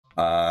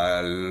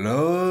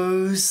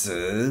Hello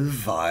survivors,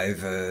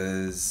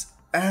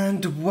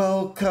 and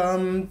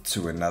welcome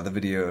to another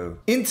video.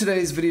 In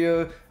today's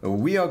video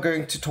we are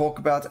going to talk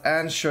about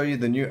and show you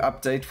the new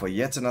update for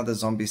yet another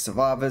zombie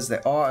survivors.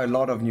 There are a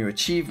lot of new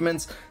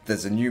achievements,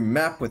 there's a new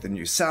map with a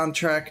new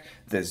soundtrack,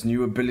 there's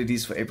new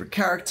abilities for every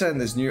character, and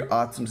there's new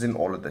items in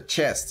all of the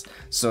chests.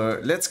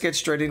 So let's get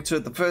straight into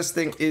it. The first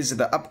thing is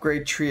the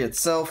upgrade tree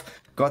itself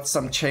got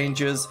some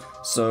changes.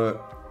 So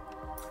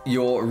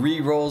your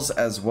rerolls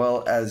as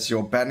well as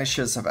your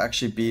banishes have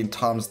actually been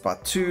times by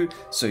 2.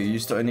 So you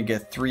used to only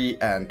get 3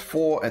 and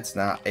 4, it's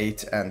now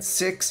 8 and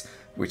 6,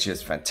 which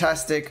is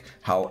fantastic.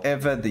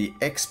 However, the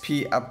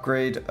XP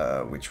upgrade,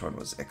 which one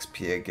was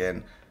XP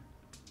again?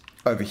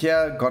 Over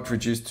here got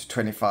reduced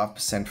to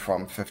 25%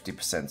 from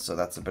 50%, so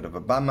that's a bit of a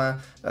bummer.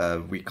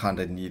 We kind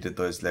of needed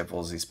those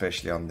levels,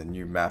 especially on the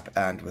new map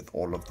and with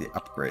all of the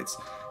upgrades.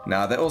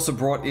 Now they also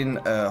brought in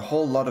a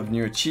whole lot of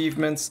new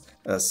achievements.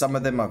 Some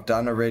of them I've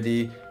done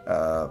already,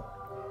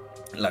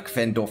 like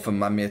fend off a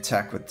mummy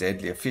attack with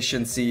deadly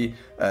efficiency.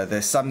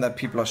 There's some that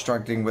people are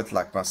struggling with,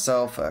 like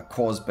myself.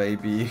 Cause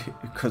baby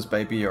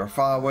you're a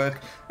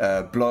firework.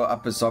 Blow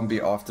up a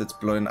zombie after it's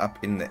blown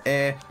up in the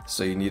air,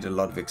 so you need a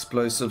lot of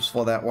explosives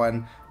for that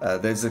one.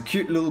 There's a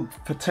cute little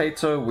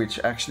potato which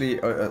actually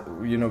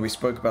we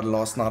spoke about it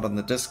last night on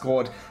the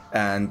Discord,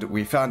 and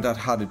we found out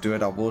how to do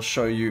it. I will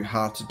show you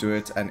how to do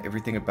it and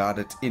everything about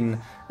it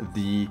in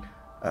the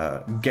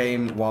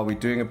game while we're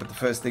doing it. But the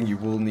first thing you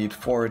will need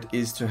for it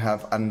is to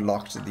have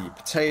unlocked the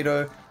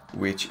potato,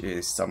 which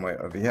is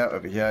somewhere over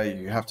here.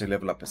 You have to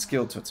level up a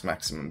skill to its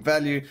maximum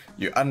value.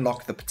 You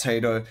unlock the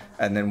potato,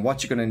 and then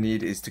what you're going to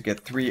need is to get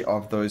 3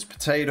 of those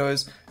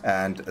potatoes,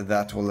 and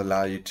that will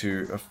allow you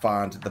to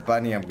find the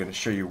bunny. I'm going to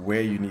show you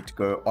where you need to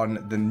go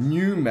on the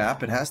new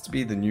map. It has to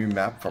be the new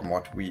map from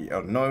what we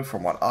know,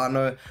 from what I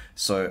know.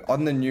 So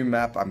on the new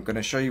map, I'm going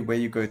to show you where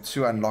you go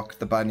to unlock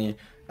the bunny,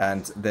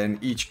 and then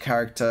each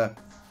character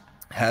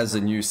has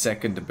a new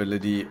second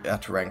ability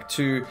at rank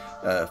 2.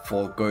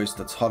 For Ghost,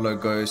 it's Hollow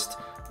Ghost.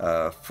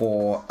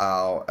 For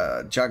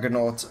our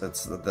Juggernaut,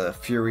 it's the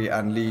Fury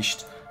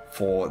Unleashed.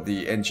 For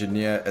the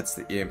Engineer, it's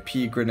the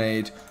EMP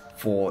Grenade.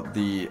 For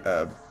the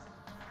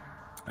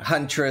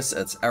Huntress,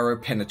 it's Arrow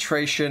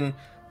Penetration.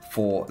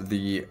 For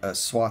the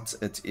SWAT,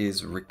 it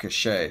is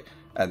Ricochet.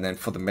 And then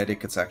for the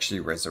medic, it's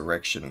actually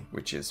Resurrection,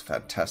 which is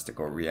fantastic,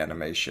 or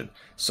Reanimation.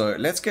 So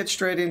let's get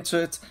straight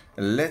into it.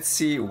 Let's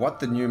see what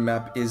the new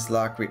map is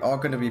like. We are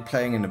going to be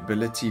playing an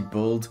ability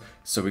build.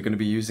 So we're going to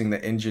be using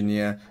the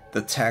Engineer,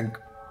 the Tank,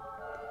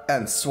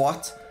 and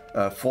SWAT.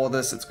 For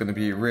this, it's going to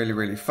be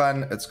really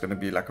fun. It's going to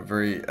be like a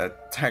very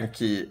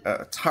tanky,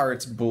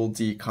 turret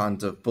buildy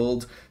kind of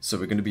build. So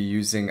we're going to be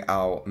using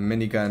our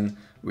minigun.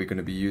 We're going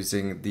to be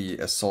using the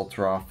assault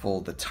rifle,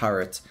 the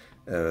turret,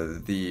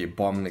 the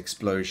bomb and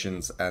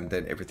explosions, and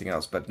then everything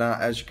else. But now,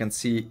 as you can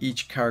see,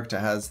 each character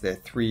has their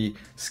 3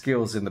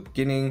 skills in the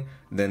beginning,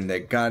 then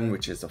their gun,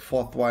 which is the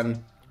 4th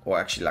one, or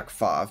actually like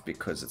 5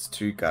 because it's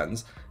 2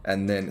 guns,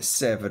 and then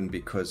 7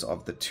 because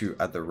of the 2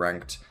 other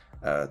ranked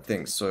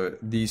things. So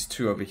these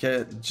 2 over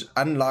here,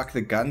 unlike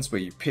the guns where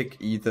you pick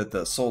either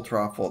the assault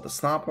rifle or the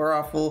sniper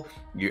rifle,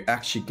 you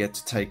actually get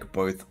to take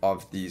both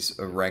of these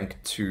rank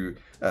 3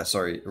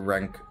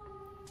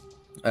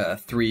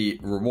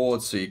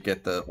 rewards. So you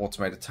get the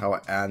automated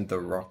tower and the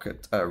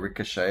rocket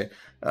ricochet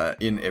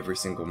in every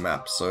single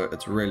map. So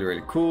it's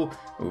really cool.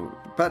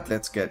 But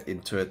let's get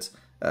into it.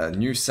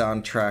 New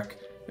soundtrack,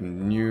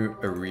 new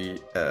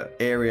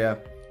area,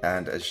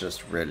 and it's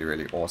just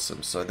really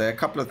awesome. So there are a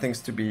couple of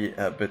things to be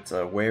a bit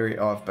wary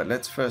of, but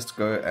let's first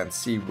go and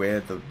see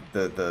where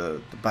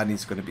the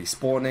bunny's going to be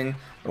spawning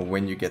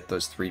when you get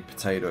those 3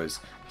 potatoes.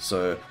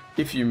 So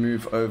if you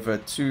move over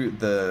to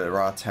the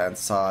right hand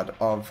side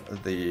of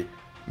the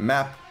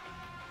map,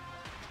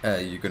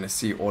 you're going to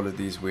see all of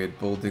these weird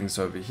buildings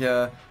over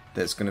here.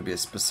 There's going to be a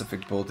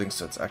specific building,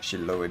 so it's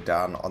actually lower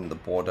down on the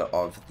border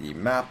of the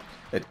map.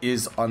 It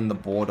is on the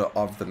border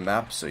of the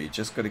map, so you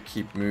just got to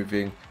keep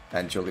moving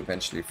and you'll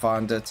eventually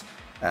find it.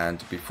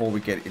 And before we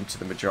get into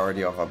the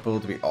majority of our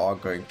build, we are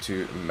going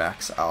to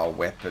max our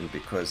weapon,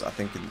 because I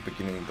think in the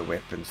beginning the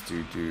weapons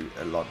do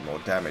a lot more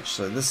damage.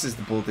 So this is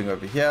the building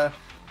over here.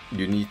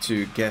 You need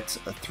to get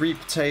 3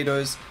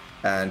 potatoes,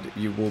 and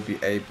you will be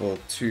able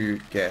to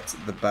get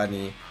the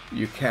bunny.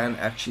 You can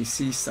actually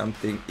see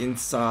something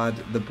inside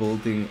the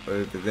building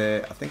over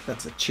there. I think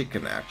that's a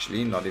chicken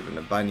actually, not even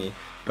a bunny.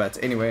 But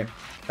anyway,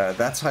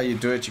 that's how you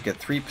do it. You get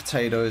 3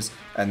 potatoes,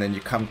 and then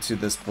you come to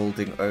this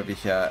building over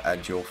here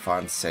and you'll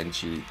find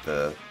Sanji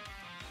the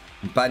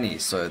bunny.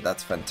 So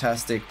that's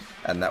fantastic,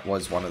 and that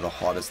was one of the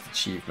hardest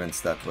achievements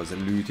that was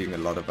eluding a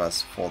lot of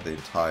us for the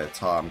entire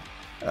time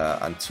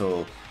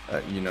until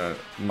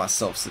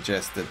myself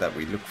suggested that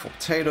we look for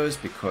potatoes,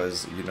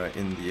 because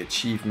in the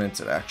achievement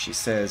it actually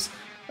says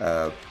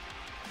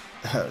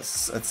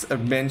it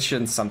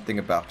mentions something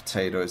about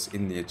potatoes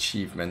in the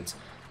achievement.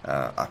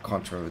 I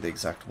can't remember the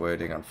exact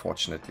wording,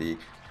 unfortunately,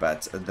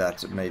 but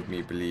that made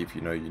me believe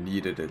you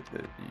needed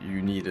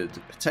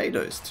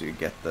potatoes to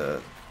get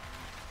the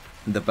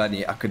the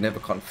bunny, I could never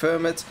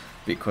confirm it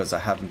because I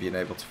haven't been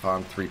able to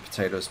find 3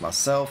 potatoes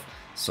myself.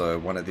 So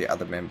one of the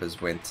other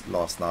members went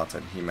last night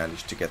and he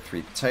managed to get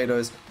 3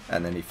 potatoes,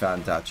 and then he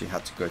found out you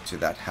had to go to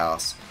that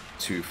house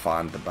to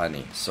find the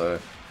bunny. So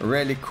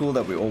really cool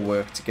that we all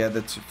work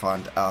together to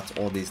find out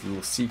all these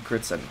little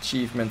secrets and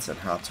achievements and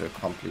how to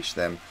accomplish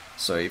them.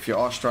 So if you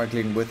are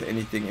struggling with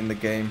anything in the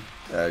game,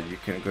 you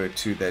can go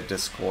to their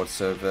Discord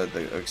server.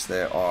 The oaks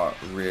there are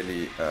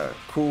really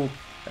cool,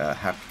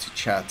 happy to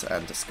chat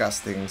and discuss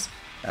things,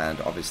 and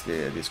obviously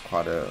it is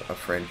quite a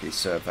friendly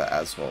server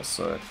as well.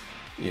 So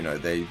you know,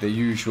 the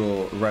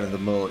usual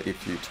run-of-the-mill,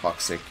 if you're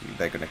toxic,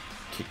 they're going to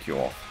kick you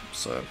off.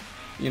 So,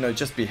 you know,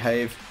 just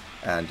behave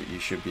and you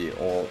should be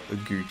all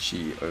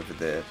Gucci over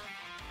there.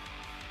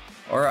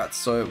 Alright,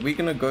 so we're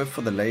going to go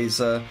for the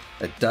laser.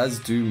 It does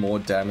do more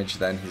damage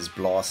than his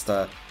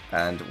blaster,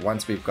 and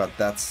once we've got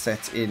that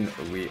set in,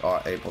 we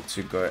are able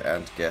to go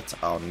and get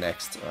our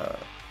next,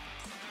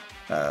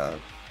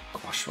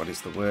 gosh, what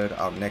is the word?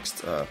 Our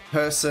next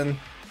person,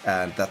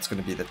 and that's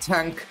going to be the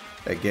tank.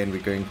 Again,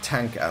 we're going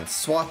tank and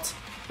SWAT.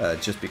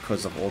 Just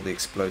because of all the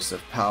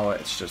explosive power.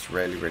 It's just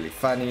really, really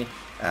funny,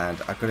 and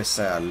I gotta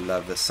say I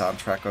love the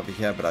soundtrack over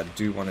here, but I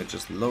do want to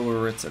just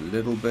lower it a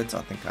little bit.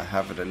 I think I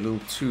have it a little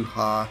too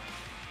high.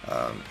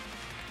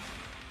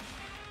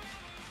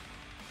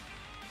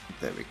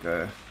 There we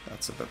go,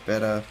 that's a bit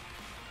better.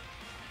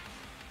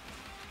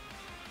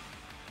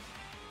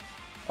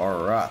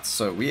 Alright,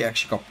 so we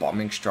actually got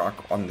bombing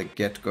strike on the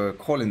get-go,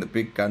 calling the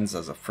big guns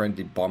as a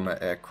friendly bomber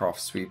aircraft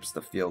sweeps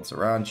the fields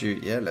around you.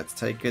 Yeah, let's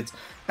take it.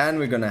 And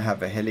we're going to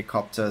have a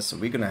helicopter, so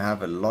we're going to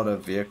have a lot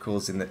of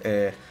vehicles in the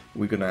air.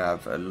 We're going to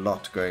have a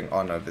lot going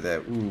on over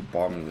there. Ooh,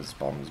 bombs,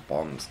 bombs,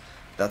 bombs.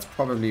 That's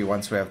probably,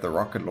 once we have the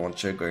rocket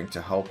launcher, going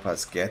to help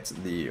us get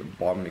the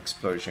bomb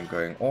explosion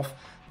going off.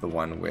 The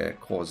one where it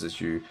causes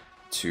you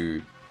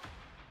to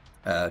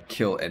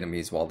kill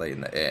enemies while they're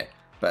in the air.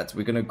 But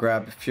we're going to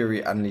grab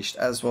Fury Unleashed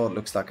as well. It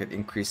looks like it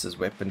increases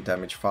weapon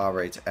damage, fire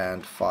rate,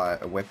 and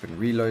weapon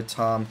reload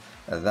time.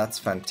 That's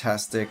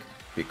fantastic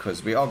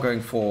because we are going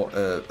for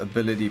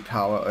ability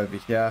power over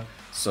here.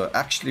 So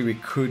actually we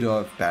could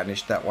have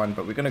banished that one,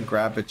 but we're going to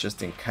grab it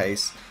just in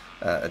case.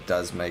 It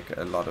does make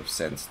a lot of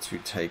sense to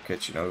take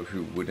it. You know,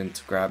 who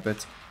wouldn't grab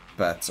it?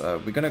 But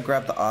we're going to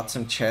grab the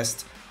item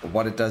chest.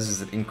 What it does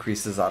is it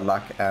increases our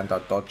luck and our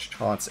dodge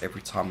chance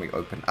every time we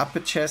open up a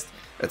chest.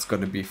 It's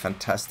going to be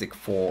fantastic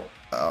for...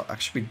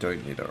 actually, we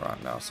don't need it right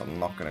now, so I'm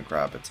not going to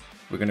grab it.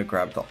 We're going to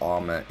grab the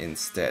armor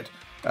instead.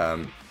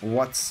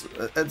 It's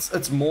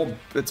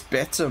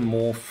better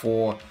more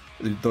for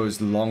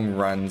those long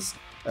runs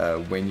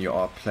when you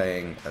are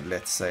playing,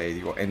 let's say,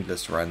 your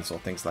endless runs or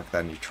things like that,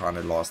 and you're trying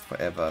to last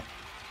forever.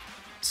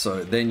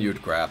 So then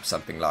you'd grab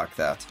something like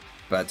that.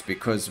 But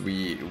because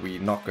we're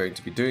not going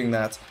to be doing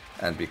that,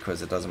 and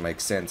because it doesn't make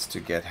sense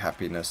to get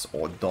happiness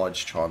or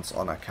dodge chance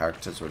on our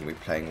characters when we're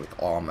playing with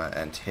armor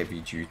and heavy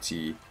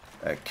duty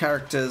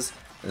characters,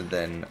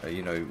 then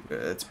you know,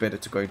 it's better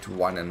to go into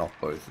one and not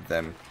both of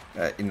them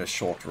in a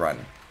short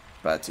run.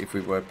 But if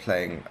we were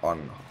playing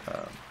on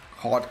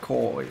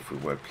hardcore, or if we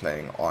were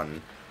playing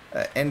on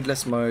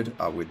endless mode,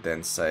 I would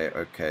then say,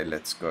 okay,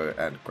 let's go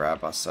and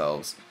grab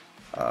ourselves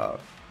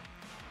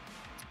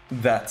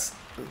that,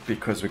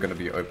 because we're going to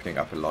be opening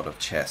up a lot of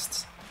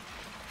chests.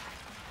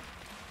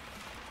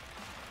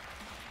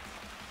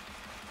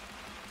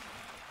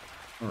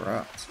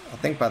 Alright, I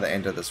think by the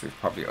end of this we've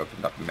probably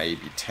opened up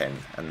maybe 10,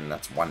 and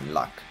that's 1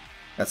 luck.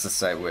 That's to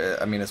say,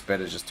 I mean, it's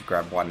better just to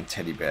grab 1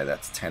 teddy bear,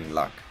 that's 10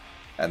 luck.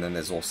 And then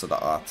there's also the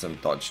item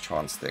dodge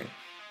chance thing.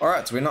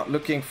 Alright, so we're not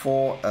looking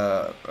for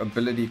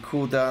ability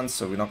cooldown,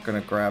 so we're not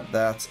going to grab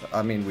that.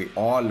 I mean, we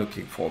are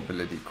looking for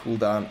ability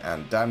cooldown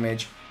and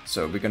damage,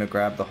 so we're going to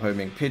grab the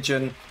homing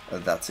pigeon.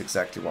 That's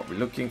exactly what we're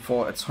looking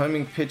for. It's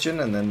homing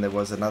pigeon, and then there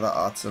was another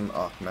item.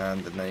 Oh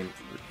man, the name...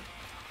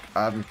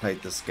 I haven't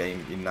played this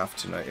game enough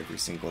to know every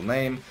single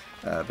name,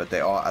 but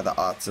there are other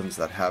items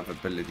that have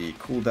ability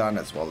cooldown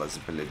as well as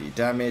ability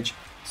damage,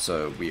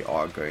 so we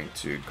are going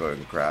to go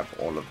and grab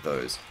all of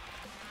those.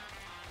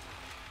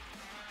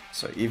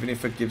 So even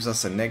if it gives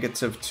us a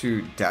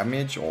 -2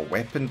 damage or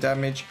weapon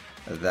damage,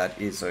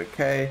 that is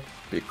okay,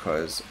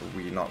 because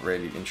we're not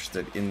really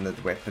interested in the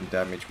weapon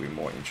damage, we're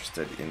more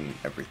interested in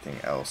everything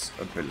else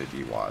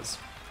ability wise.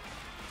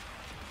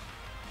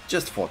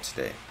 Just for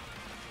today.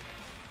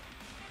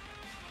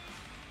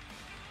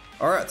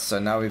 Alright, so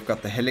now we've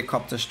got the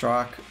helicopter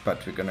strike,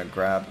 but we're going to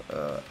grab...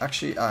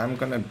 actually, I'm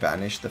going to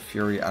banish the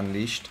Fury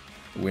Unleashed.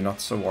 We're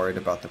not so worried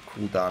about the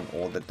cooldown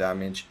or the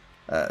damage.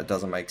 It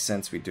doesn't make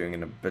sense. We're doing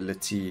an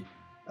ability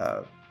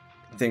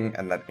thing,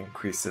 and that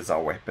increases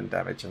our weapon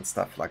damage and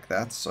stuff like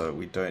that, so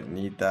we don't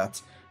need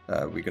that.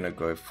 We're going to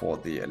go for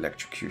the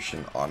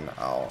electrocution on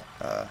our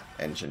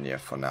engineer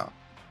for now.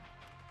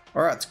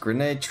 Alright,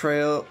 grenade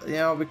trail.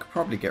 Yeah, we could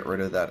probably get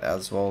rid of that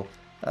as well.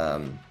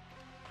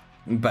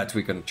 But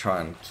we're going to try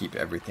and keep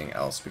everything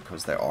else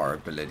because there are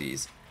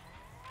abilities.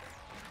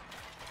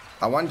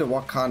 I wonder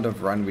what kind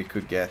of run we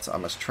could get. I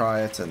must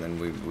try it, and then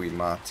we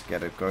might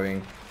get it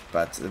going.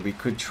 but we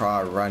could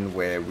try a run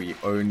where we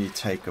only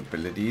take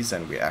abilities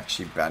and we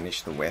actually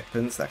banish the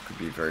weapons. That could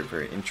be very,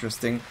 very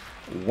interesting.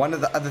 One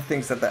of the other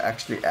things that they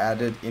actually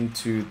added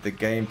into the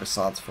game,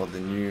 besides for the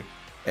new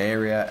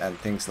area and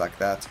things like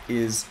that,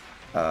 is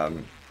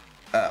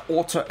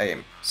auto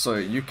aim. So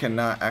you can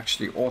now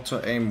actually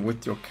auto aim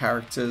with your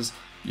characters.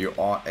 You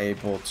are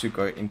able to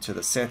go into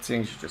the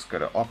settings, you just go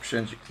to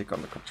options, you click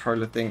on the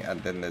controller thing,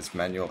 and then there's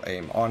manual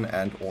aim on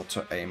and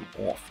auto aim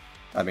off.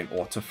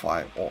 Auto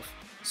fire off.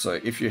 So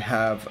if you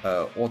have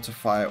auto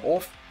fire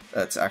off,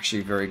 it's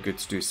actually very good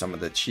to do some of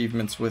the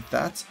achievements with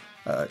that,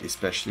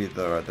 especially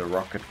the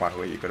rocket one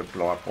where you've got to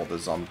blow up all the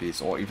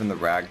zombies, or even the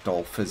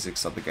ragdoll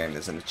physics of the game.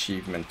 There's an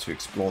achievement to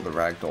explore the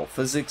ragdoll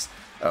physics.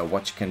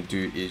 What you can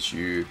do is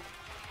you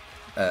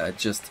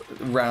just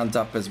round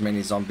up as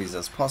many zombies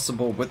as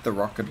possible with the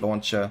rocket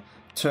launcher,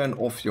 turn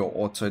off your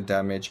auto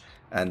damage,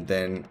 and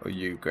then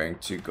you're going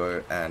to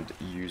go and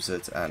use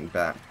it, and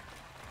bam,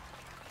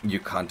 you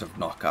kind of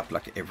knock up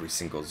like every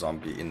single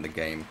zombie in the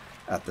game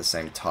at the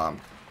same time.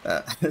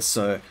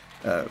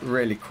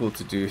 Really cool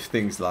to do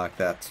things like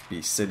that,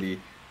 be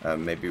silly.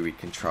 Maybe we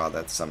can try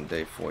that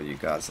someday for you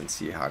guys and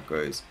see how it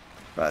goes.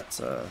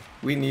 But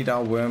we need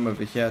our worm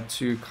over here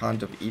to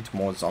kind of eat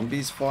more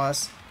zombies for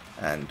us,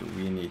 and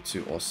we need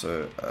to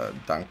also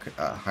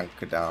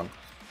hunker down.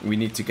 We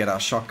need to get our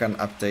shotgun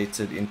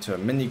updated into a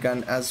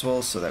minigun as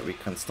well, so that we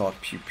can start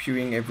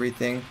pew-pewing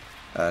everything.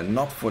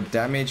 Not for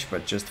damage,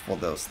 but just for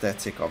the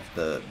aesthetic of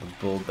the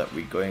build that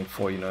we're going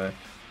for, you know.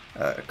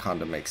 It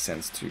kind of makes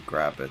sense to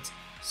grab it.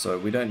 So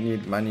we don't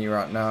need money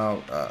right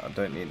now. I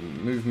don't need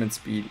movement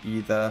speed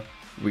either.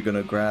 We're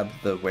going to grab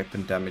the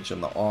weapon damage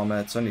and the armor.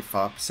 It's only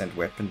 5%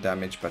 weapon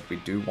damage, but we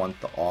do want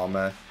the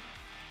armor.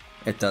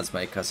 It does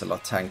make us a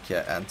lot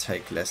tankier and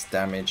take less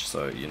damage,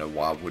 so, you know,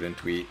 why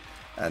wouldn't we?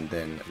 And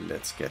then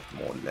let's get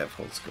more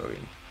levels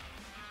going.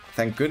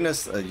 Thank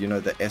goodness, you know,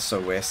 the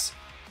SOS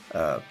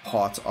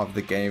part of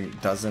the game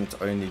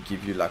doesn't only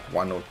give you like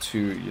 1 or 2.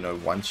 You know,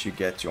 once you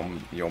get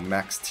your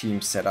max team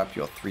set up,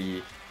 your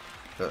three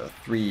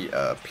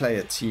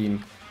player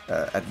team,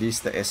 at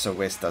least the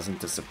SOS doesn't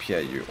disappear.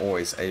 You're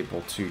always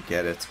able to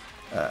get it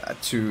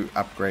to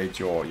upgrade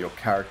your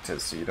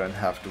characters, so you don't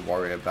have to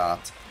worry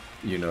about,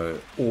 you know,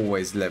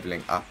 always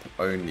leveling up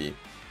only.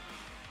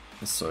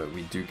 So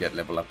we do get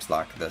level ups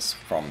like this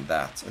from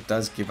that. It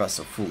does give us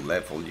a full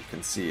level. You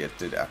can see it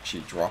did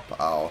actually drop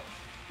our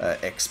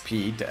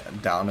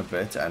XP down a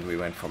bit, and we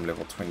went from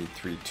level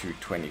 23 to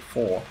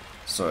 24.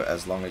 So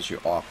as long as you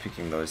are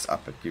picking those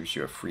up, it gives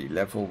you a free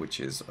level, which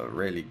is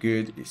really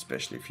good,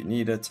 especially if you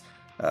need it.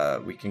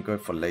 We can go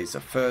for laser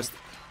first.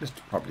 This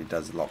probably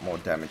does a lot more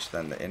damage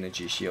than the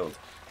energy shield,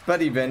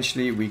 but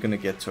eventually we're going to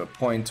get to a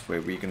point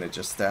where we're going to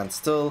just stand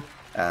still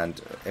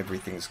and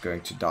everything's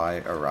going to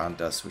die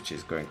around us, which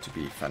is going to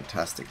be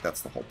fantastic.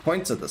 That's the whole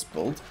point of this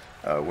build,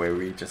 where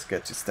we just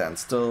get to stand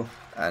still,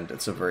 and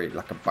it's a very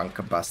like a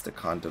bunker buster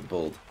kind of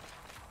build.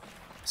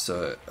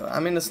 So I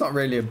mean, it's not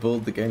really a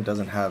build. The game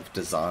doesn't have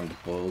designed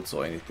builds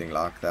or anything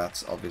like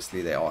that.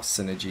 Obviously there are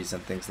synergies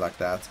and things like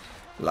that,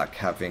 like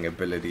having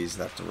abilities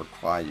that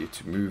require you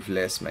to move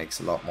less makes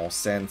a lot more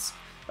sense,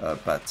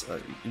 but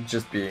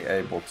just being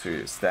able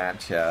to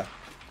stand here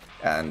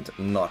and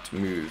not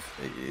move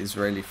is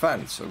really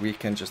fun. So we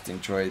can just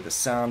enjoy the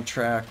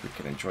soundtrack, we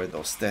can enjoy the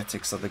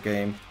aesthetics of the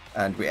game,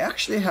 and we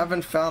actually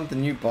haven't found the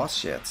new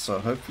boss yet. So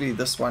hopefully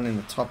this one in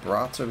the top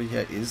right over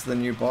here is the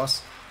new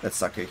boss. It's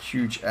like a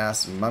huge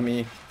ass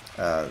mummy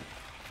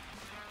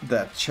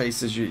that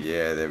chases you.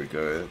 Yeah, there we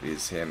go,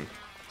 there's him.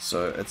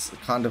 So it's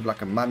kind of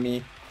like a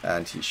mummy,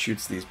 and he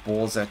shoots these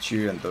balls at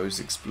you, and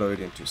those explode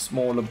into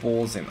smaller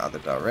balls in other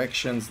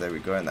directions. There we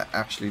go, and they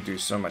actually do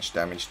so much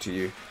damage to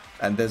you.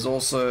 And there's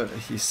also,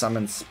 he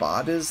summons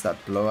spiders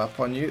that blow up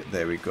on you.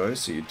 There we go.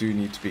 So you do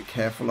need to be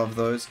careful of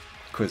those,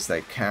 because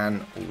they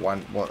can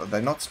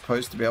they're not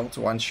supposed to be able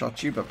to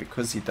one-shot you, but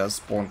because he does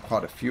spawn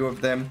quite a few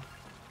of them,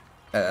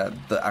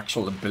 the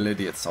actual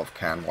ability itself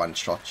can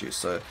one-shot you.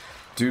 So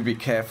do be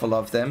careful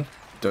of them.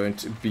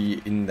 Don't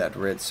be in that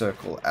red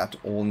circle at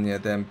all near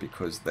them,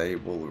 because they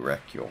will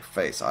wreck your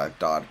face. I've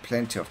died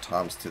plenty of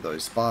times to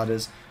those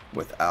spiders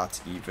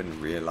without even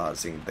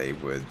realizing they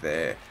were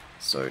there.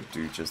 So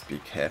do just be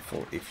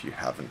careful if you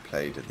haven't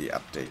played the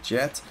update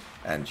yet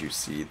and you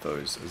see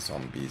those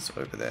zombies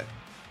over there.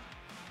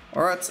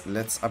 Alright,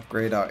 let's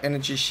upgrade our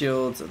energy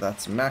shield.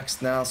 That's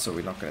maxed now, so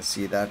we're not going to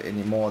see that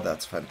anymore.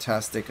 That's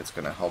fantastic. It's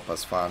going to help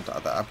us find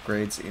other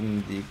upgrades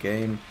in the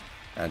game.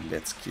 And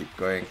let's keep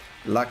going.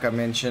 Like I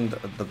mentioned,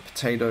 the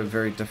potato,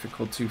 very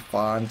difficult to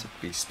find,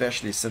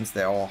 especially since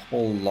there are a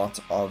whole lot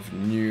of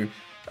new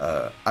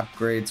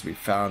upgrades. We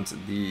found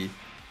the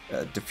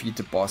defeat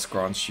the boss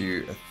grants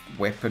you a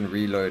weapon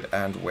reload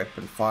and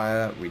weapon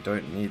fire. We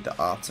don't need the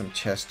item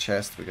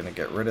chest. We're going to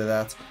get rid of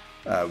that.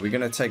 We're going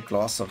to take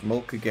glass of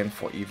milk again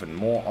for even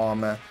more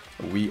armor.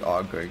 We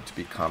are going to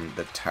become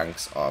the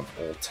tanks of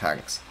all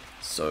tanks.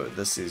 So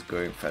this is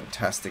going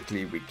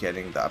fantastically. We're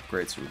getting the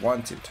upgrades we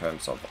want in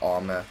terms of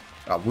armor.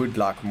 I would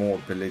like more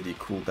ability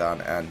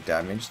cooldown and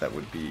damage. That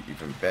would be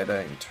even better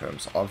in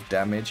terms of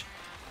damage.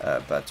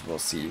 but we'll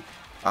see.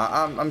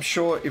 I'm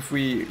sure if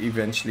we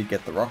eventually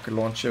get the rocket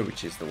launcher,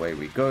 which is the way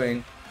we're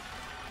going.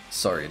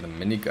 Sorry, the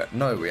minigun.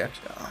 No, we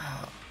actually...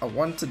 I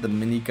wanted the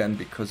minigun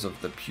because of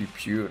the pew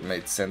pew. It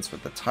made sense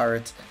with the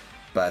turret.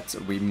 But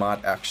we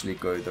might actually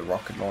go the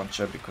rocket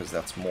launcher because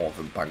that's more of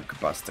a bunker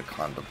buster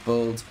kind of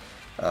build.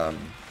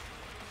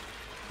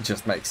 It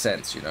just makes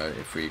sense, you know.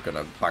 If we're going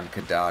to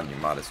bunker down, you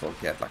might as well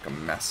get like a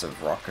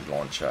massive rocket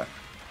launcher.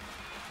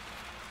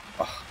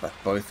 Oh, but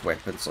both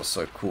weapons are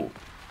so cool.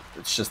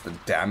 It's just the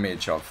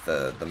damage of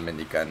the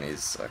minigun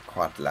is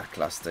quite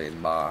lackluster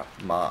in my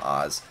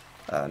eyes.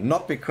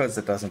 Not because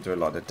it doesn't do a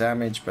lot of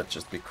damage, but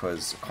just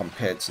because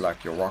compared to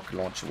like your rocket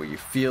launcher where you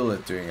feel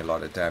it doing a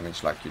lot of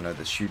damage, like, you know,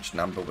 this huge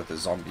number with a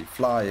zombie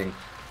flying,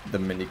 the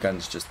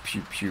minigun's just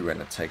pew pew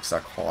and it takes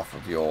like half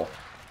of your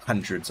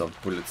hundreds of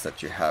bullets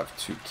that you have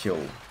to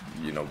kill,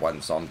 you know,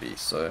 one zombie.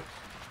 So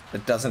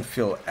it doesn't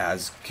feel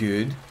as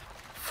good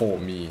for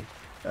me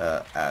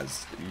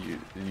as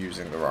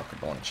using the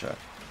rocket launcher.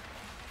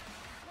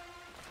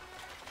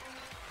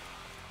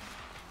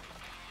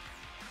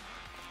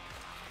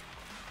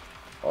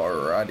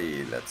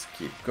 Alrighty, let's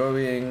keep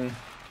going.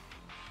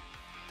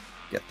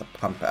 Get the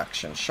pump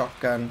action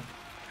shotgun.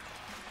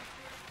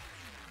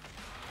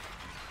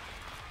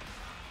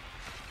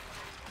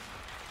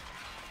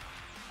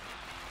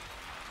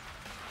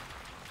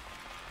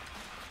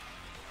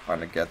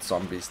 Trying to get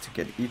zombies to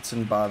get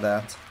eaten by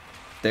that.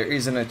 There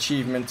is an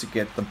achievement to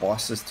get the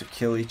bosses to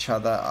kill each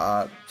other.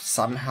 I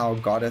somehow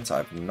got it. I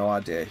have no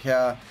idea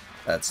here.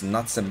 It's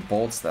nuts and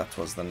bolts. That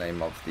was the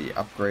name of the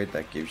upgrade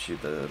that gives you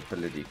the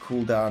ability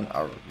cooldown.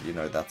 You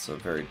know, that's a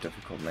very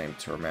difficult name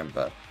to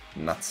remember.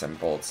 Nuts and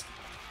bolts.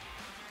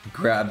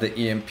 Grab the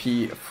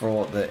EMP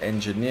for the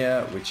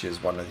engineer, which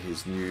is one of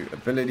his new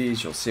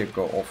abilities. You'll see it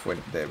go off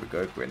when, there we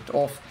go, it went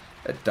off.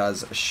 It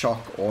does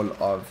shock all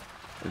of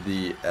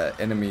the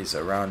enemies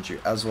around you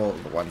as well,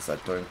 the ones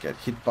that don't get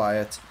hit by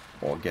it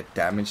or get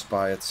damaged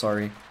by it,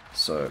 sorry.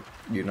 So,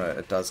 you know,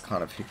 it does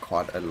kind of hit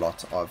quite a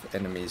lot of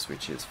enemies,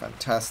 which is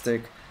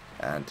fantastic.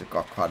 And it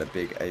got quite a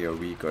big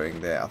AoE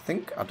going there.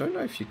 I don't know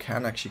if you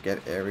can actually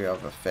get area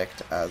of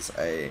effect as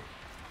a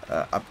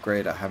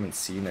upgrade. I haven't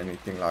seen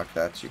anything like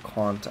that. You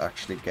can't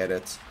actually get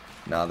it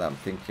now that I'm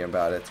thinking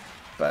about it.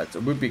 But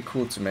it would be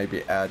cool to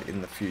maybe add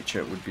in the future.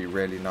 It would be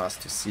really nice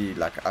to see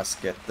like us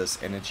get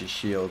this energy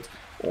shield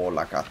or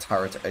like our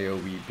turret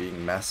AoE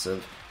being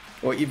massive.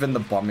 Or even the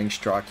bombing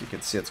strike, you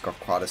can see it's got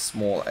quite a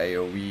small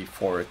AoE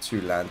for it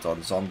to land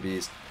on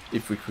zombies.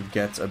 If we could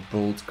get a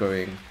build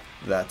going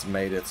that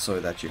made it so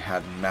that you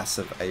had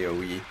massive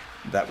AoE,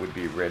 that would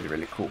be really,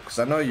 really cool. Because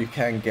I know you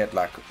can get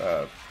like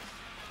a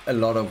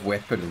lot of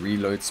weapon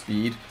reload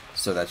speed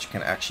so that you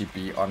can actually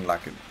be on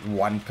like a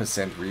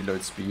 1%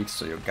 reload speed.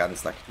 So your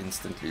guns like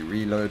instantly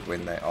reload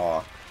when they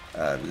are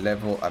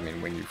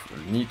when you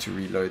need to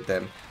reload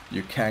them.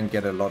 You can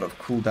get a lot of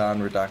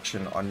cooldown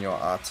reduction on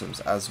your items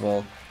as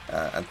well.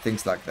 And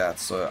things like that.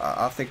 So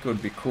I think it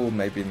would be cool.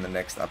 Maybe in the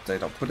next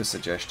update I'll put a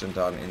suggestion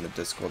down in the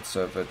Discord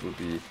server. It would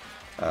be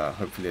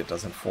hopefully it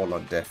doesn't fall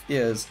on deaf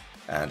ears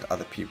and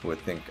other people would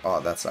think, oh,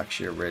 that's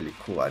actually a really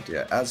cool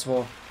idea as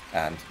well,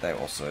 and they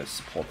also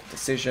support the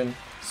decision.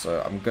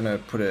 So I'm gonna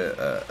put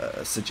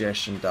a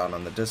suggestion down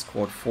on the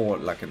Discord for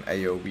like an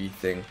AoE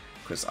thing,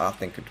 because I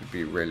think it would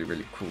be really,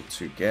 really cool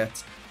to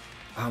get.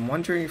 I'm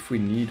wondering if we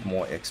need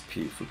more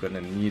XP, if we're gonna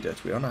need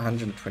it. We're on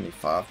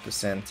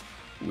 125%.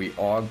 We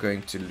are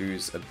going to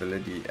lose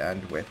ability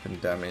and weapon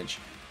damage.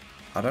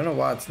 I don't know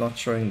why it's not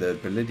showing the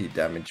ability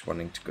damage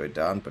wanting to go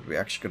down, but we're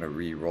actually going to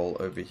re-roll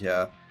over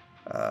here.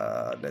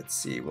 Let's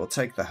see, we'll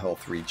take the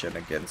health regen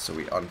again, so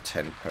we're on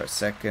 10 per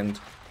second.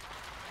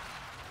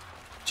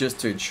 Just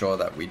to ensure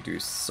that we do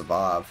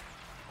survive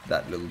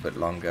that little bit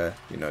longer.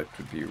 You know, it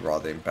would be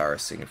rather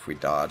embarrassing if we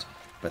died.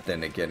 But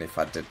then again, if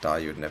I did die,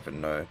 you'd never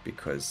know,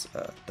 because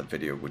the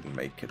video wouldn't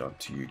make it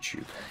onto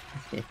YouTube.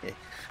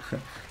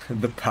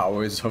 The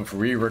powers of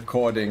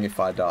re-recording if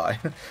I die.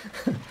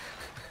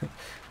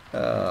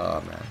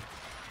 Oh, man.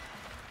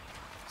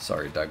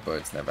 Sorry, Dugbo,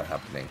 it's never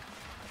happening.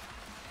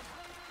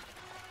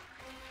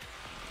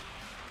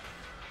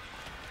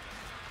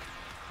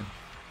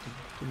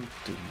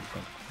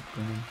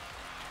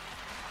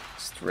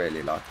 Just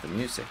really like the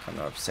music. I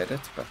know I've said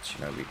it, but, you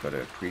know, we've got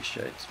to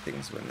appreciate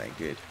things when they're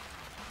good.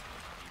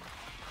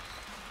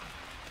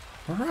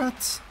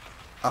 Alright,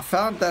 I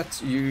found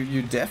that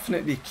you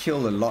definitely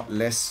kill a lot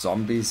less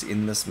zombies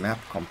in this map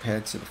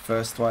compared to the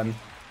first one.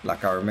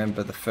 Like, I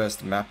remember the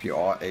first map you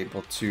are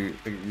able to,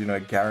 you know,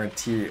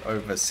 guarantee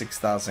over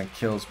 6,000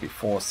 kills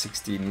before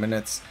 16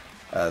 minutes.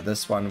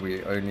 This one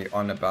we're only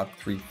on about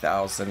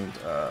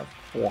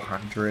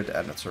 3,400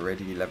 and it's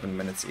already 11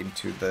 minutes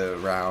into the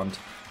round.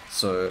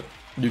 So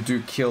you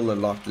do kill a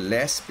lot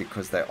less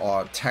because they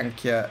are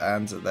tankier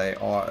and they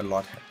are a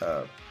lot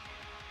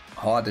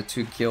harder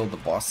to kill. The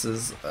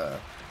bosses,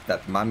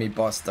 that mummy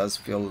boss does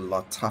feel a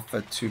lot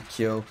tougher to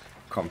kill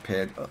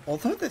compared,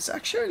 although there's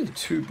actually only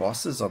 2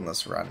 bosses on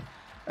this run,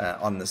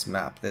 on this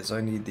map. There's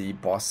only the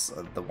boss,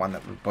 the one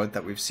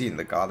that we've seen,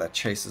 the guy that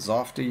chases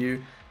after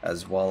you,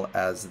 as well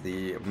as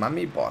the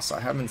mummy boss. I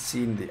haven't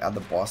seen the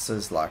other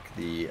bosses like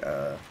the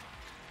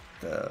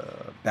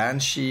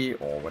Banshee,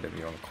 or whatever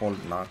you want to call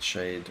it,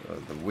 Nightshade, or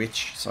the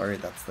Witch, sorry,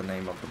 that's the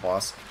name of the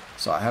boss.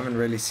 So I haven't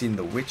really seen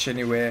the Witch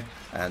anywhere,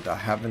 and I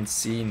haven't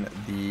seen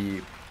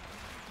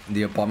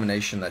the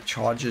abomination that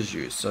charges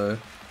you. So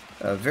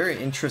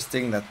very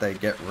interesting that they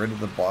get rid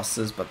of the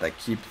bosses, but they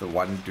keep the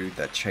one dude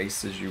that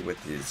chases you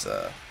with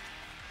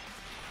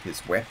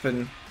his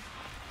weapon.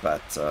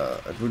 But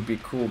it would be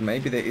cool.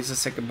 Maybe there is a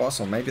second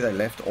boss, or maybe they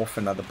left off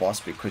another boss,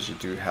 because you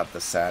do have the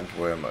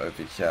sandworm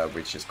over here,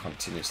 which is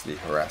continuously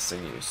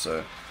harassing you.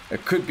 So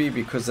it could be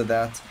because of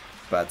that,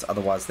 but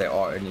otherwise there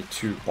are only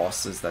 2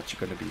 bosses that you're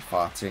going to be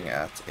fighting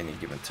at any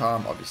given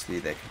time. Obviously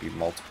there can be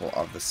multiple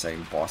of the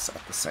same boss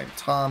at the same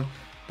time,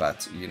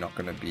 but you're not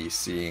going to be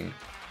seeing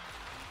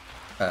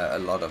a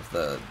lot of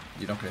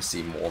you're not going to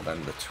see more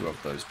than the 2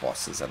 of those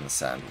bosses and the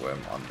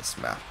sandworm on this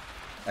map.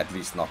 At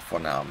least not for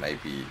now.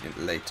 Maybe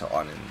later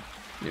on in,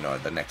 you know,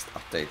 the next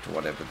update or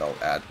whatever, they'll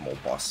add more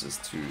bosses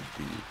to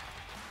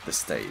the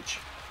stage.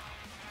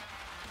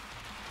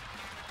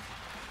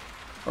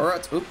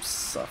 Alright,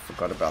 oops, I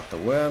forgot about the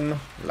worm.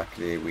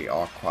 Luckily we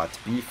are quite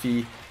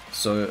beefy.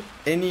 So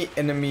any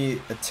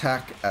enemy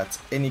attack at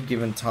any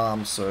given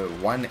time, so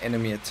one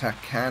enemy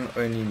attack can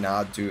only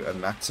now do a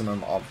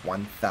maximum of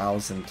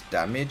 1000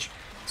 damage.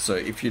 So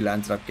if you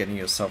landed up getting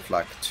yourself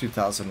like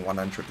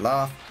 2100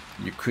 life,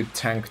 you could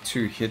tank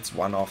 2 hits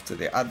one after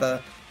the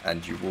other,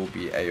 and you will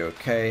be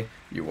a-okay.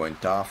 You won't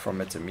die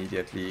from it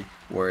immediately,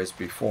 whereas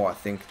before I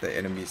think the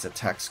enemy's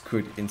attacks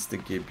could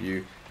insta-gib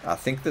you. I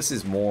think this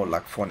is more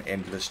like for an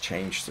endless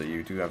change, so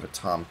you do have a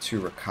time to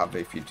recover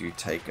if you do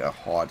take a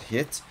hard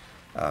hit.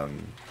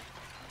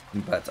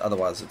 But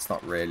otherwise it's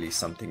not really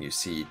something you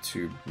see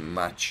too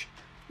much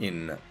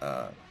in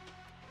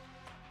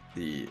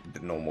the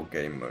normal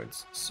game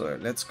modes. So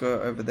let's go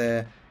over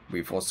there.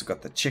 We've also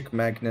got the chick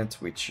magnet,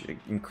 which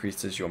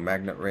increases your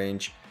magnet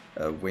range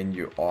when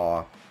you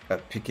are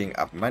picking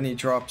up money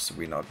drops.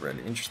 We're not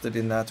really interested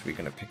in that. We're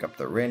going to pick up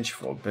the wrench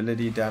for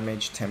ability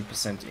damage,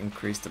 10%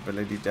 increased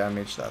ability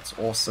damage. That's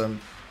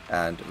awesome,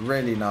 and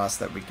really nice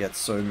that we get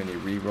so many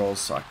rerolls,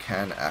 so I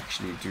can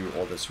actually do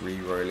all this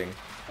rerolling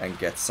and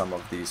get some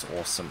of these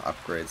awesome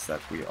upgrades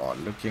that we are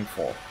looking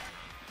for.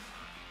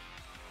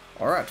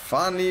 Alright,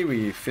 finally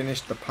we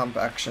finished the pump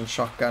action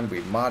shotgun.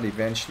 We might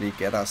eventually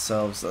get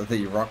ourselves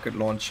the rocket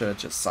launcher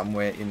just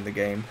somewhere in the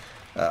game.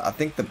 I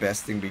think the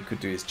best thing we could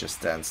do is just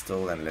stand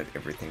still and let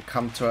everything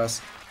come to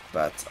us,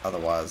 but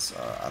otherwise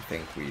I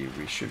think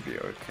we should be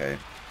okay.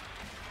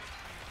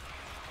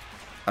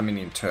 I mean,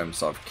 in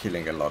terms of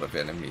killing a lot of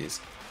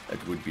enemies,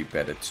 it would be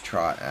better to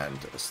try and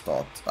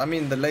start. I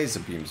mean, the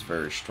laser beam's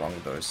very strong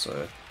though,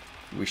 so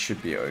we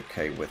should be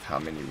okay with how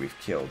many we've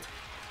killed.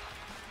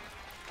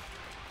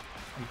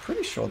 I'm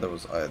pretty sure there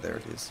was... oh, there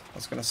it is. I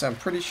was going to say, I'm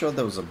pretty sure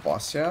there was a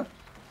boss here,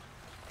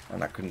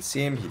 and I couldn't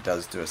see him. He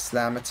does do a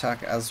slam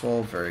attack as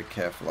well. Very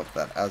careful of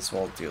that as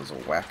well. Deals a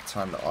whack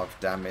ton of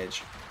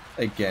damage.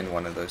 Again,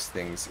 one of those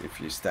things, if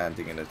you're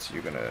standing in it,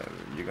 you're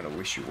gonna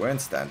wish you weren't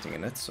standing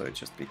in it, so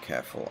just be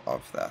careful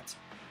of that.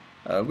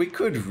 We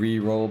could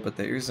re-roll, but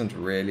there isn't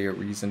really a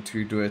reason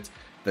to do it.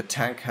 The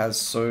tank has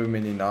so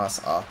many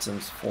nice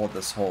items for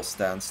this whole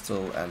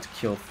standstill and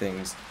kill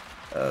things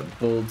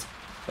build,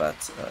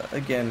 but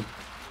again,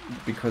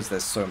 because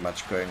there's so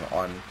much going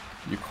on,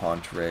 you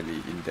can't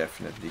really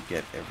indefinitely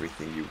get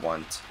everything you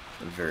want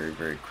very,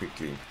 very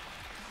quickly.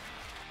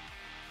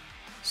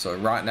 So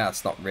right now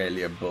it's not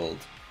really a build.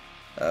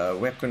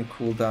 Weapon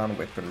cooldown,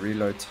 weapon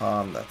reload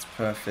time, that's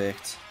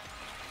perfect.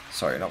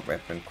 Sorry, not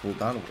weapon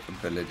cooldown,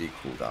 ability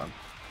cooldown.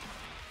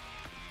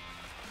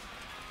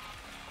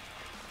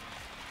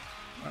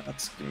 Right,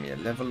 let's give me a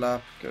level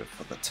up, go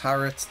for the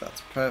turret,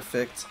 that's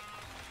perfect.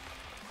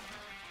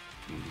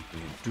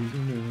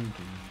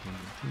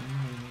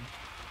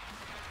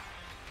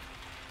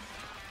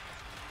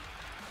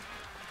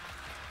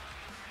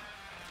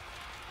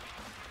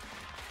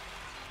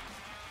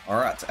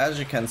 Alright, as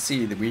you can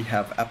see, we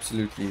have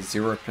absolutely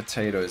 0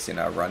 potatoes in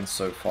our run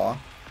so far,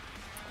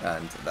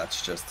 and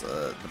that's just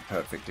the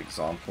perfect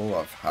example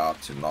of how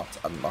to not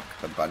unlock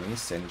the bunny,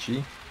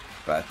 Sanji,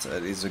 but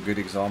it is a good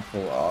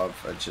example of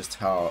just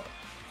how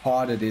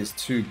hard it is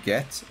to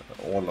get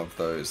all of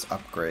those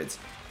upgrades.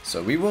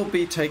 So we will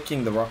be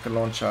taking the rocket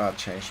launcher. I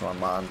changed my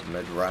mind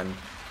mid-run,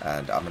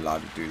 and I'm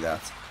allowed to do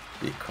that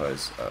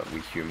because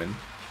we're human,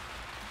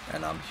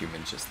 and I'm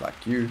human just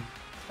like you,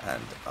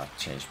 and I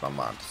changed my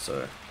mind.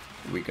 So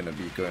we're going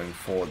to be going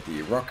for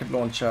the rocket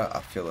launcher.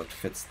 I feel it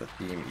fits the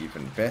theme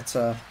even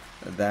better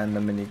than the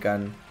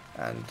minigun,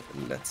 and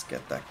let's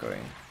get that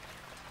going.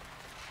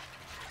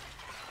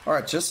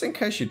 Alright, just in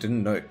case you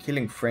didn't know,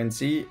 Killing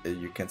Frenzy,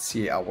 you can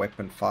see our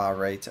weapon fire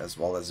rate as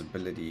well as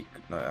ability,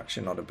 no,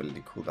 actually not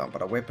ability cooldown,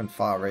 but our weapon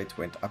fire rate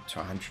went up to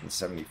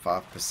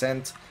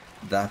 175%.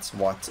 That's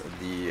what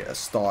the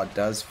star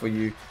does for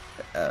you.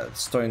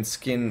 Stone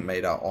Skin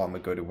made our armor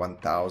go to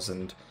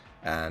 1000.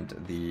 and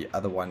the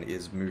other one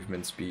is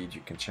movement speed.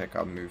 You can check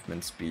our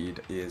movement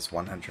speed is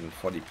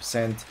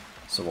 140%,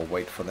 so we'll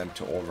wait for them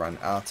to all run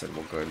out and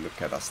we'll go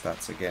look at our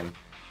stats again.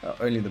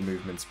 Only the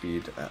movement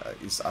speed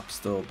is up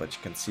still, but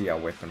you can see our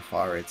weapon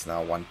fire rate's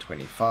now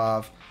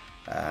 125,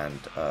 and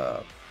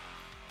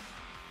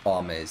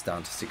armor is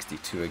down to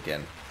 62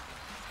 again.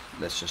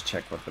 Let's just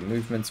check what the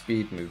movement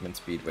speed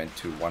went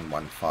to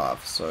 115,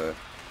 so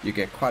you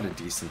get quite a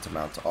decent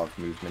amount of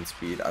movement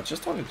speed. I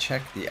just want to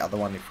check the other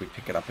one if we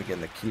pick it up again,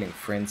 the killing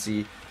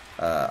frenzy.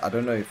 I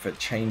don't know if it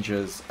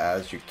changes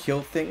as you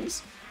kill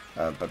things,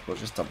 but we'll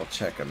just double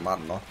check. It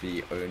might not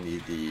be only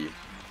the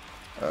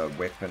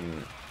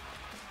weapon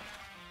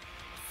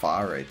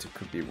fire rate, it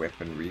could be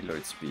weapon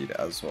reload speed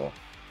as well.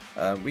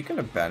 We're going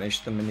to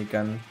banish the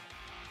minigun.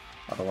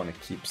 I don't want to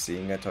keep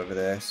seeing it over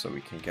there, so we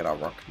can get our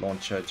rocket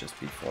launcher just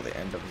before the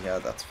end of here.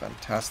 That's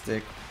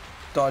fantastic.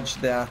 Dodge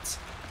that,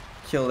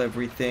 kill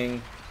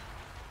everything,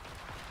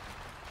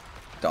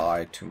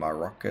 die to my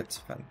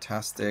rocket,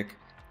 fantastic.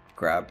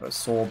 Grab a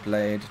saw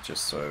blade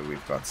just so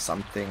we've got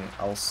something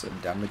else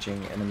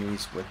damaging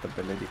enemies with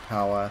ability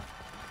power.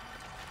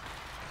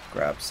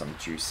 Grab some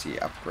juicy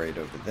upgrade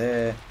over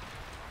there.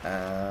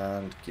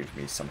 And give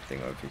me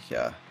something over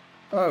here.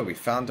 Oh, we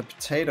found a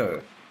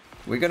potato.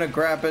 We're gonna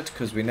grab it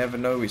because we never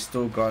know. We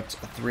still got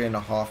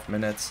 3.5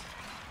 minutes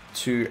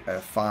to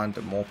find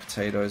more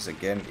potatoes.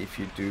 Again, if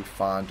you do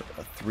find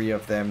 3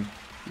 of them,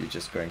 you're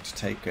just going to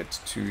take it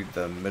to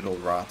the middle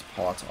right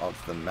part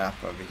of the map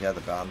over here,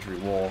 the boundary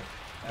wall,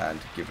 and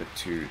give it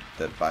to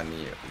the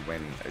bunny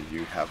when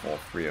you have all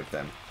 3 of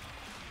them.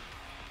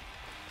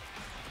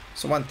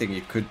 So one thing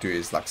you could do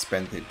is like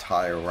spend the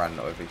entire run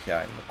over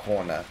here in the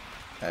corner,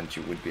 and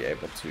you would be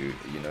able to,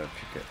 you know,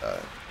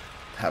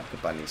 have the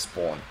bunny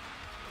spawn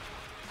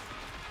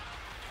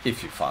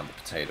if you find the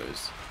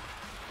potatoes.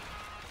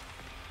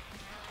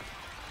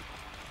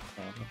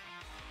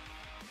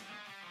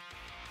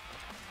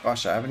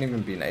 Gosh, I haven't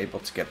even been able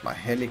to get my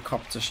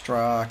helicopter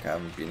strike. I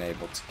haven't been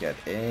able to get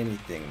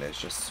anything. There's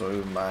just so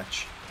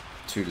much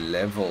to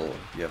level.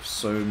 You have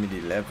so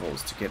many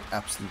levels. To get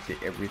absolutely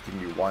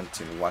everything you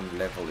want in one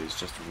level is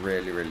just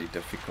really, really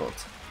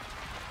difficult.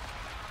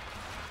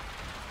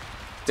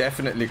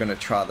 Definitely going to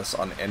try this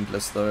on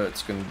endless though.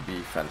 It's going to be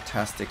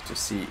fantastic to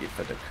see if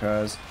it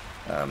occurs.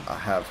 I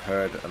have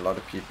heard a lot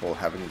of people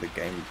having the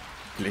game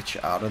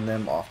glitch out on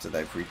them after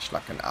they've reached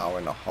like an hour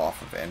and a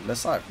half of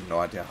endless. I have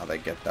no idea how they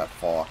get that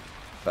far,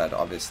 but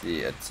obviously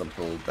it's a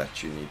build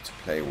that you need to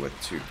play with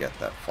to get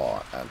that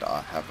far, and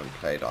I haven't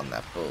played on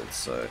that build,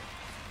 so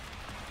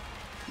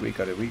we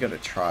gotta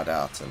try it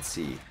out and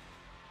see.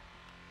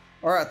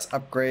 Alright,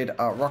 upgrade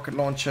our rocket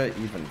launcher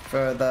even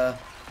further.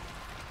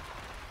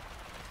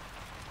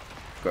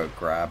 Go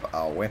grab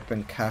our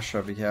weapon cache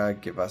over here,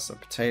 give us a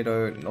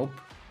potato. Nope,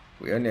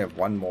 we only have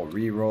one more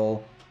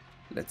reroll.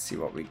 Let's see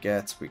what we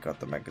get. We got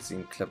the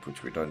magazine clip,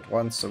 which we don't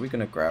want, so we're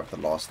gonna grab the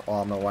last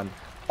armor one.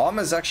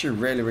 Armor is actually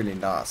really, really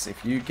nice.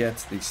 If you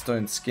get the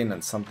stone skin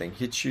and something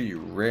hits you, you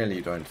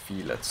really don't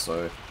feel it,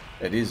 so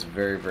it is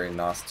very, very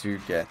nice to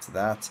get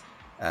that.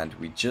 And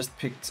we just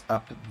picked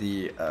up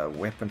the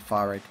weapon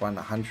fire rate one,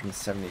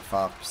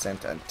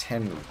 175% and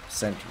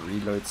 10%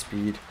 reload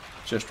speed.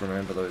 Just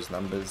remember those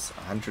numbers,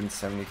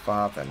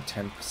 175 and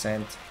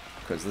 10%,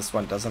 because this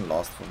one doesn't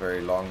last for very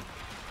long.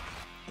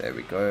 There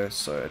we go,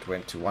 so it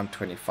went to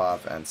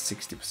 125 and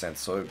 60%,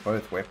 so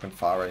both weapon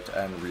fire rate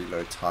and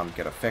reload time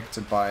get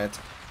affected by it,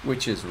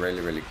 which is really,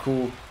 really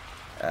cool.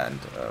 And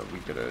we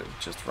gotta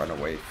just run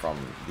away from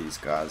these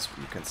guys.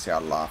 You can see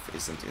our life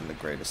isn't in the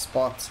greatest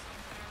spot.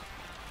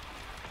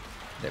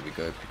 There we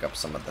go, pick up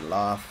some of the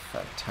life,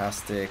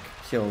 fantastic,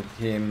 killed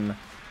him.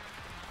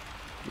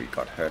 We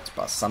got hurt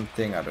by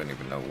something, I don't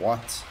even know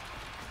what.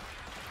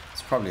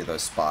 It's probably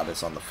those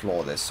spiders on the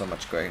floor. There's so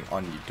much going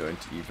on, you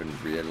don't even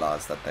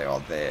realize that they are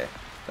there.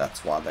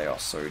 That's why they are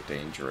so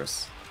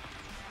dangerous.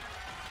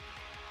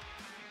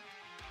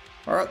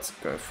 Alright,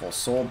 go for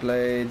saw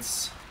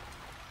blades.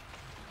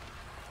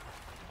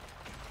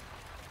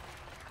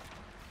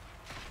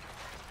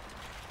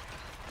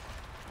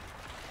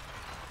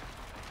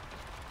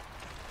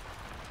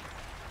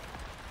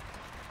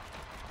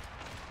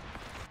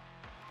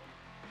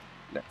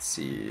 Let's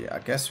see, I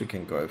guess we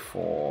can go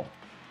for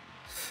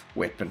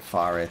weapon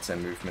fire rate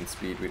and movement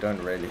speed. We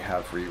don't really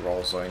have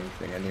rerolls or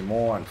anything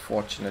anymore,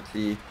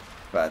 unfortunately,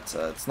 but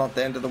it's not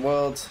the end of the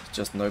world.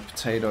 Just no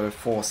potato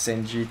for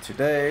Sanji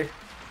today.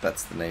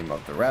 That's the name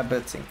of the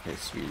rabbit, in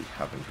case we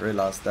haven't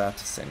realized that.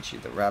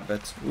 Sanji the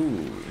rabbit.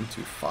 Ooh,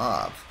 into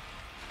 5.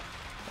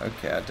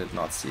 Okay, I did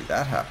not see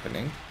that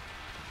happening.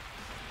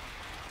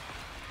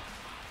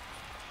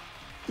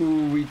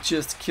 Ooh, we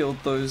just killed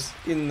those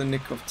in the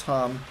nick of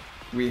time.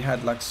 We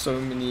had like so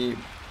many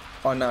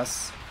on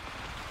us.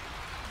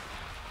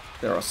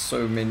 There are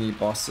so many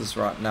bosses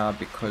right now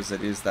because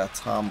it is that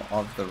time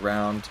of the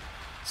round.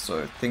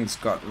 So things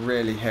got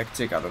really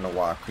hectic. I don't know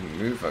why I couldn't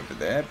move over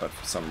there, but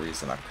for some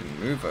reason I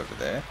couldn't move over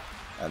there,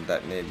 and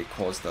that nearly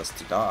caused us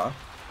to die.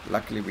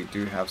 Luckily we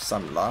do have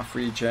some life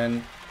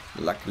regen.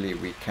 Luckily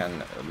we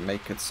can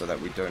make it so that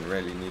we don't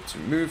really need to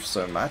move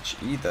so much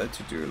either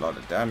to do a lot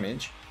of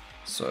damage.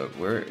 So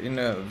we're in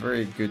a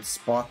very good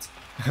spot.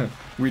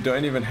 We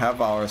don't even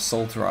have our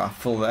assault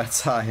rifle.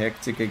 That's how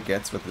hectic it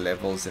gets with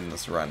levels in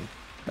this run.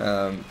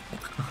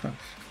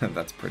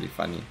 That's pretty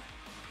funny.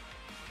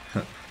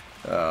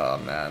 Oh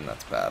man,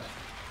 that's bad.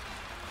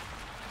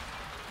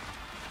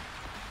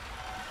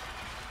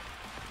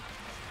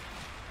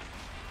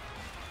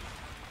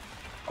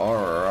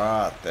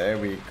 Alright, there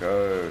we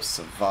go.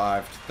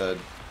 Survived the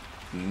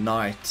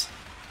night,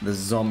 the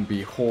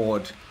zombie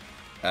horde,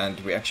 and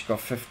we actually got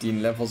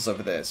 15 levels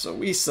over there. So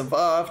we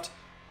survived.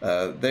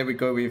 There we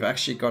go. We've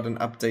actually got an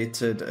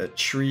updated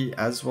tree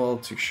as well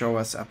to show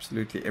us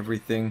absolutely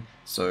everything.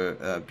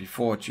 So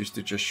before it used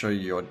to just show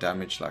you your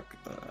damage, like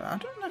I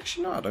don't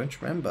actually know. I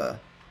don't remember.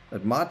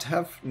 It might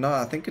have. No,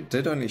 I think it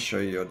did only show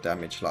you your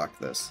damage like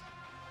this.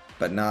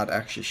 But now it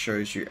actually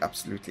shows you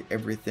absolutely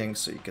everything.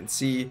 So you can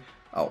see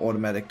our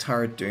automatic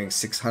turret doing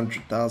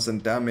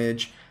 600,000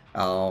 damage.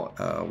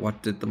 Our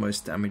what did the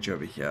most damage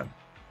over here?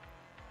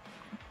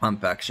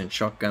 Pump action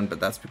shotgun, but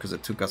that's because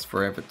it took us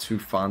forever to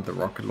find the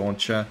rocket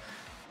launcher.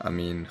 I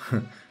mean,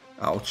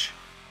 ouch.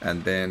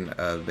 And then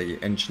the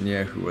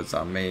engineer, who was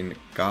our main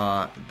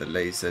guy, the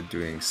laser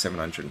doing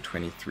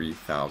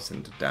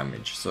 723,000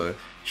 damage. So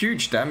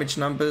huge damage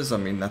numbers. I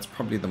mean, that's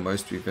probably the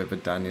most we've ever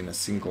done in a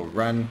single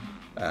run.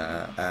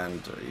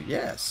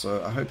 Yeah,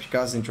 so I hope you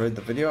guys enjoyed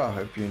the video. I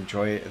hope you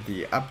enjoy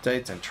the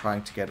update and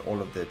trying to get all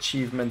of the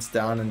achievements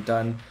down and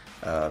done.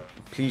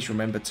 Please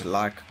remember to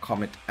like,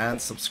 comment and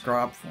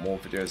subscribe for more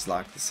videos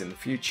like this in the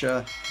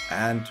future,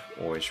 and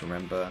always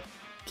remember,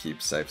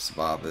 keep safe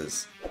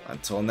survivors.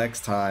 Until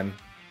next time,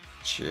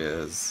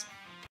 cheers.